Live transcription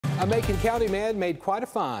A Macon County man made quite a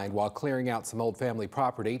find while clearing out some old family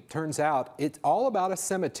property. Turns out it's all about a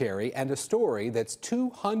cemetery and a story that's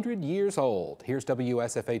 200 years old. Here's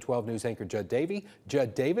WSFA 12 News anchor Judd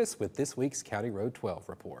Davis with this week's County Road 12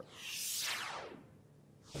 report.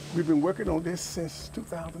 We've been working on this since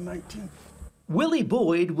 2019. Willie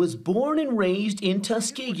Boyd was born and raised in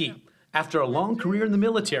Tuskegee. After a long career in the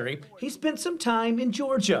military, he spent some time in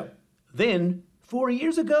Georgia. Then, 4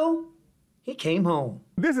 years ago, he came home.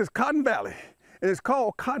 This is Cotton Valley, and it's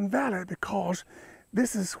called Cotton Valley because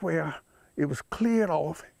this is where it was cleared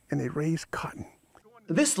off and they raised cotton.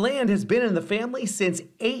 This land has been in the family since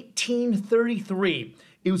 1833.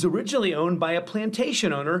 It was originally owned by a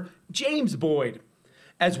plantation owner, James Boyd.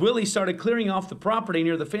 As Willie started clearing off the property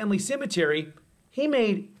near the family cemetery, he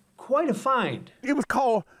made quite a find. It was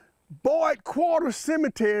called Boyd Quarter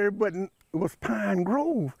Cemetery, but it was Pine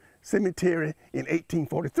Grove Cemetery in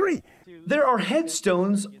 1843. There are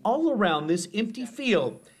headstones all around this empty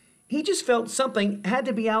field. He just felt something had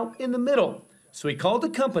to be out in the middle, so he called a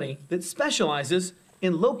company that specializes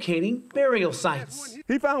in locating burial sites.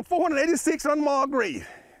 He found 486 unmarked graves.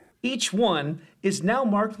 Each one is now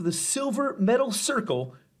marked with a silver metal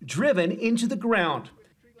circle driven into the ground.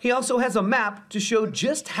 He also has a map to show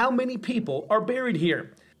just how many people are buried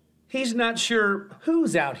here. He's not sure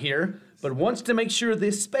who's out here, but wants to make sure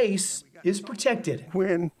this space is protected.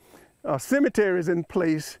 When a cemetery is in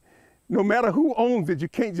place, no matter who owns it, you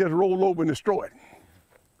can't just roll over and destroy it.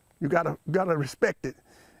 You gotta respect it.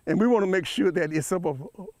 And we want to make sure that it's of a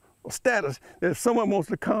status that if someone wants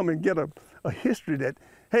to come and get a history that,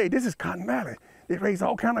 hey, this is Cotton Valley. They raised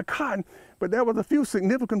all kind of cotton, but there was a few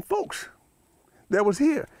significant folks that was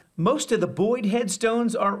here. Most of the Boyd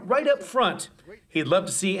headstones are right up front. He'd love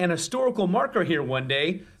to see an historical marker here one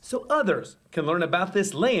day so others can learn about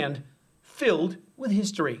this land filled with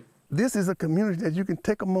history. This is a community that you can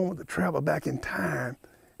take a moment to travel back in time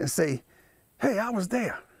and say, hey, I was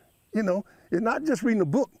there. You know, you're not just reading a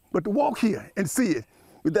book, but to walk here and see it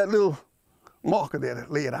with that little marker there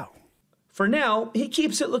that lay it out. For now, he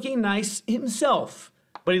keeps it looking nice himself,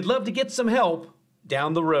 but he'd love to get some help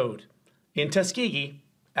down the road. In Tuskegee,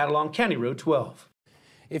 out along County Road 12.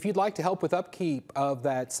 If you'd like to help with upkeep of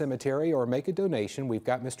that cemetery or make a donation, we've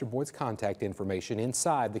got Mr. Boyd's contact information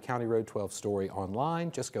inside the County Road 12 story online.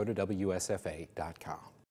 Just go to WSFA.com.